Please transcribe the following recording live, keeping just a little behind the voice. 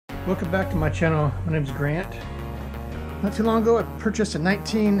Welcome back to my channel. My name is Grant. Not too long ago I purchased a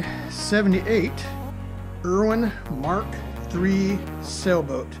 1978 Irwin Mark III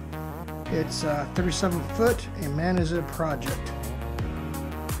sailboat. It's 37 foot and man is it a project.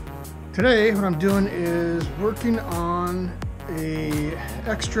 Today what I'm doing is working on a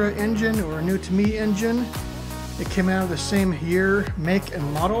extra engine, or a new to me engine. It came out of the same year, make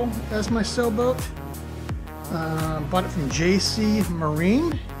and model as my sailboat. Bought it from JC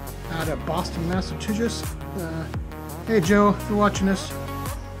Marine out of Boston, Massachusetts. Hey Joe, if you're watching this.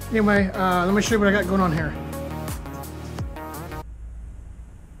 Anyway, let me show you what I got going on here.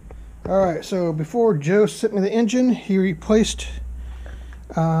 Alright, so before Joe sent me the engine, he replaced,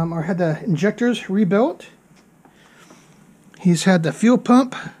 or had the injectors rebuilt. He's had the fuel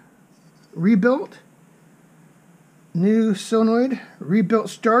pump rebuilt. New solenoid, rebuilt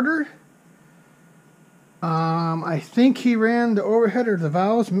starter. I think he ran the overhead or the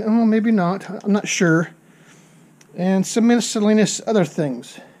valves, well, maybe not, I'm not sure. And some miscellaneous other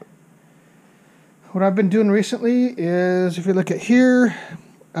things. What I've been doing recently is, if you look at here,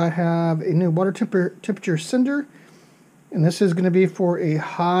 I have a new water temperature sender, and this is going to be for a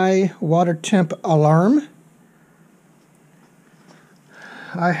high water temp alarm.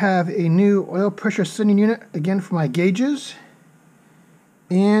 I have a new oil pressure sending unit, again for my gauges.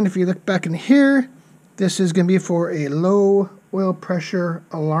 And if you look back in here, this is going to be for a low oil pressure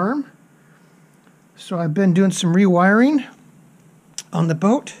alarm. So I've been doing some rewiring on the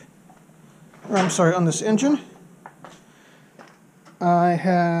boat, or I'm sorry, on this engine. I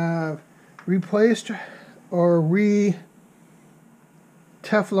have replaced or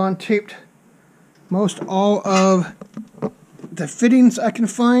Teflon taped most all of the fittings I can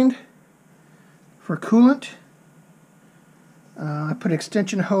find for coolant. I put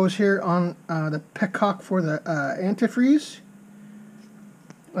extension hose here on the petcock for the antifreeze.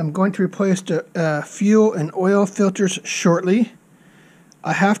 I'm going to replace the fuel and oil filters shortly.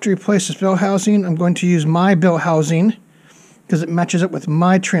 I have to replace this bell housing. I'm going to use my bell housing because it matches up with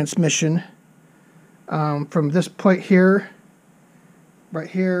my transmission. From this point here, right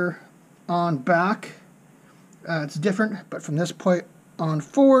here on back, it's different, but from this point on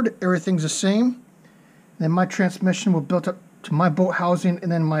forward, everything's the same. Then my transmission will build up to my bolt housing,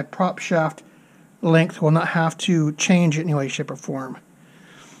 and then my prop shaft length will not have to change in any way, shape, or form.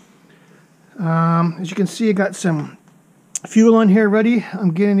 As you can see, I got some fuel on here ready.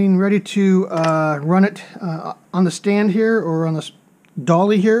 I'm getting ready to run it on the stand here, or on this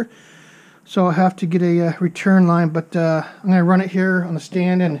dolly here. So I'll have to get a return line, but I'm going to run it here on the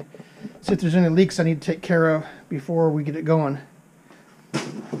stand and see if there's any leaks I need to take care of before we get it going.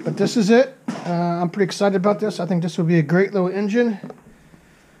 But this is it. I'm pretty excited about this. I think this will be a great little engine.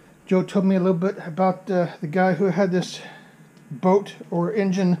 Joe told me a little bit about the guy who had this boat or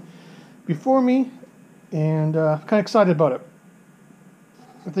engine before me, and kind of excited about it.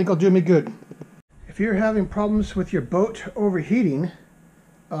 I think it'll do me good. If you're having problems with your boat overheating,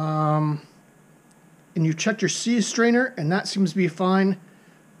 and you checked your sea strainer and that seems to be fine,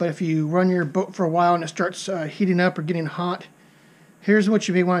 but if you run your boat for a while and it starts heating up or getting hot, here's what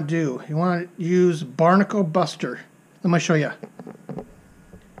you may want to do. You want to use Barnacle Buster. Let me show you.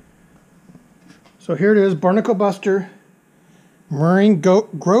 So here it is, Barnacle Buster, Marine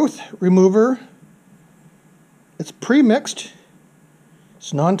Growth Remover. It's pre-mixed,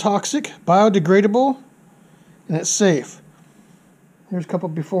 it's non-toxic, biodegradable, and it's safe. Here's a couple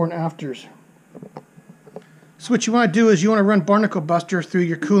before and afters. So what you want to do is you want to run Barnacle Buster through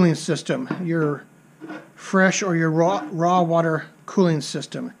your cooling system, your fresh or your raw water cooling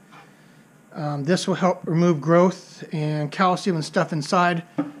system. This will help remove growth and calcium and stuff inside,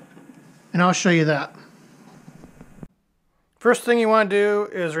 and I'll show you that. First thing you want to do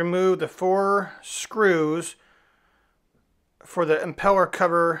is remove the 4 screws for the impeller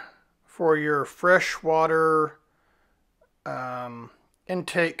cover for your fresh water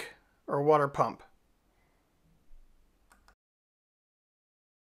intake or water pump.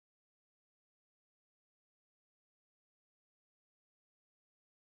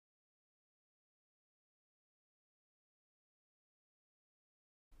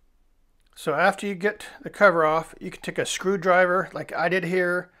 So after you get the cover off, you can take a screwdriver like I did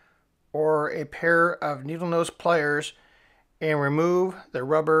here, or a pair of needle nose pliers, and remove the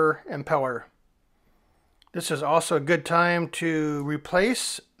rubber impeller. This is also a good time to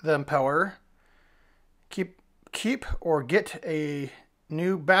replace the impeller, keep or get a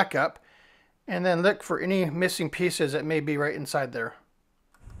new backup, and then look for any missing pieces that may be right inside there.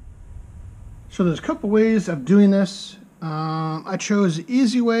 So there's a couple ways of doing this. I chose the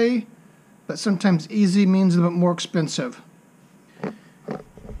easy way, but sometimes easy means a little bit more expensive.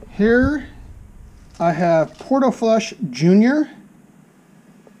 Here I have Porto Flush Junior.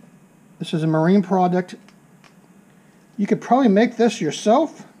 This is a marine product. You could probably make this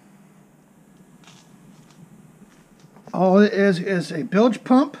yourself. All it is a bilge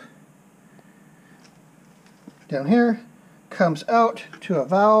pump. Down here, comes out to a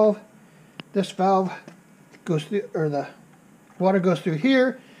valve. This valve goes through, or the water goes through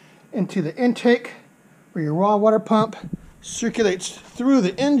here into the intake where your raw water pump circulates through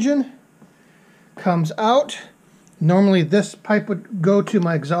the engine, comes out. Normally this pipe would go to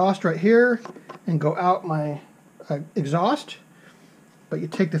my exhaust right here and go out my exhaust, but you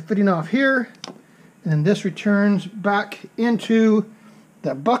take the fitting off here and then this returns back into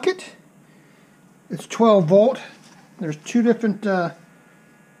the bucket. It's 12 volt. There's two different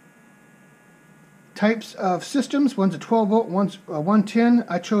types of systems. One's a 12 volt, one's a 110.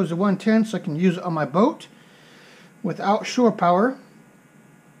 I chose the 110 so I can use it on my boat without shore power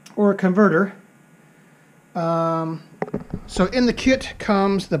or a converter. So in the kit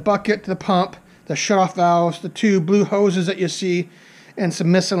comes the bucket, the pump, the shutoff valves, the two blue hoses that you see, and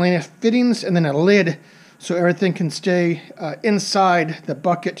some miscellaneous fittings, and then a lid so everything can stay inside the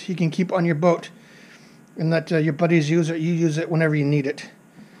bucket. You can keep on your boat and let your buddies use it. You use it whenever you need it.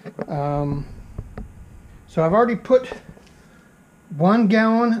 So I've already put 1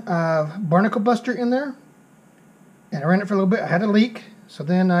 gallon of Barnacle Buster in there, and I ran it for a little bit. I had a leak, so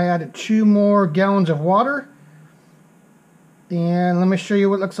then I added 2 more gallons of water, and let me show you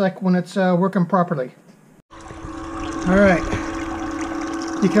what it looks like when it's working properly. Alright,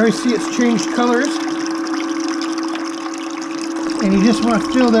 you can already see it's changed colors, and you just want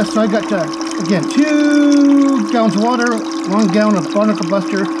to fill this. So I got again 2 gallons of water, 1 gallon of Barnacle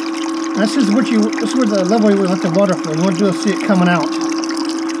Buster. This is where the level you let the water flow. You want to see it coming out.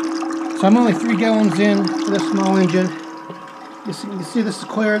 So I'm only 3 gallons in for this small engine. You see this is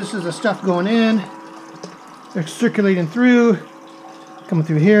clear. This is the stuff going in. They're circulating through, coming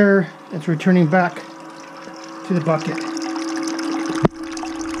through here. It's returning back to the bucket.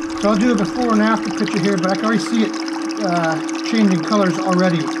 So I'll do a before and after picture here, but I can already see it changing colors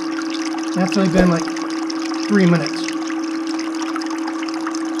already. And that's only been like 3 minutes.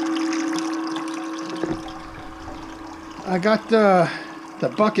 I got the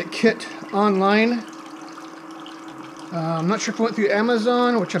bucket kit online. I'm not sure if I went through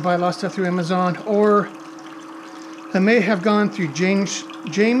Amazon, which I buy a lot of stuff through Amazon, or I may have gone through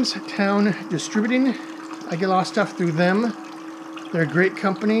Jamestown Distributing. I get a lot of stuff through them. They're a great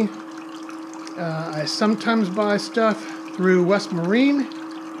company. I sometimes buy stuff through West Marine,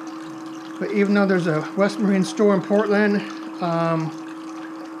 but even though there's a West Marine store in Portland,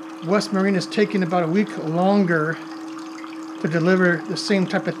 West Marine is taking about a week longer to deliver the same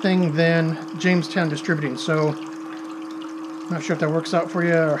type of thing than Jamestown Distributing. So I'm not sure if that works out for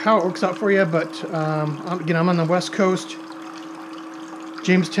you or how it works out for you, but again, I'm on the West Coast.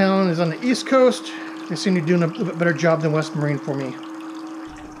 Jamestown is on the East Coast. They seem to be doing a little bit better job than West Marine for me.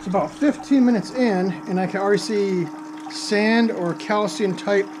 It's about 15 minutes in, and I can already see sand or calcium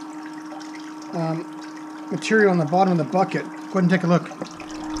type material on the bottom of the bucket. Go ahead and take a look. You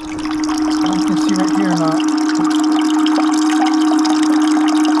can see right here now.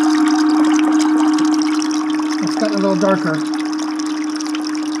 It's gotten a little darker.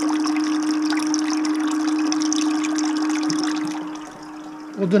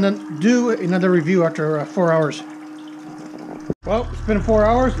 We'll do another review after 4 hours. Well, it's been 4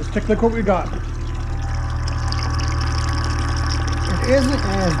 hours. Let's take a look what we got. It isn't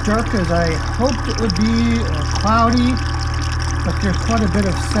as dark as I hoped it would be, or cloudy, but there's quite a bit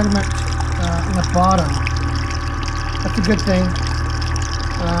of sediment in the bottom. That's a good thing.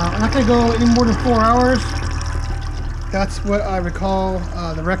 I'm not going to go any more than 4 hours. That's what I recall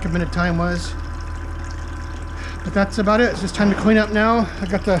the recommended time was. But that's about it. It's just time to clean up now. I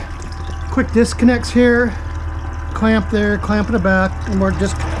got the quick disconnects here. Clamp there, clamp in the back. And more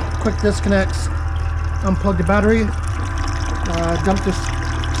quick disconnects. Unplug the battery. Dump this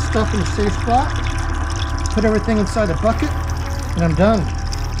stuff in a safe spot. Put everything inside the bucket. And I'm done.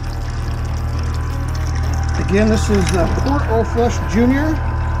 Again, this is the Porto Flush Junior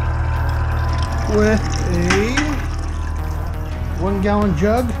with a 1 gallon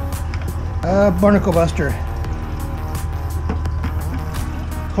jug. Barnacle Buster.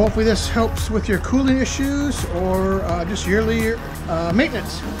 Hopefully this helps with your cooling issues or just yearly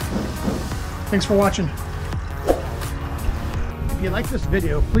maintenance. Thanks for watching. If you like this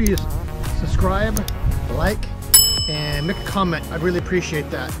video, please subscribe, like, and make a comment. I'd really appreciate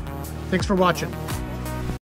that. Thanks for watching.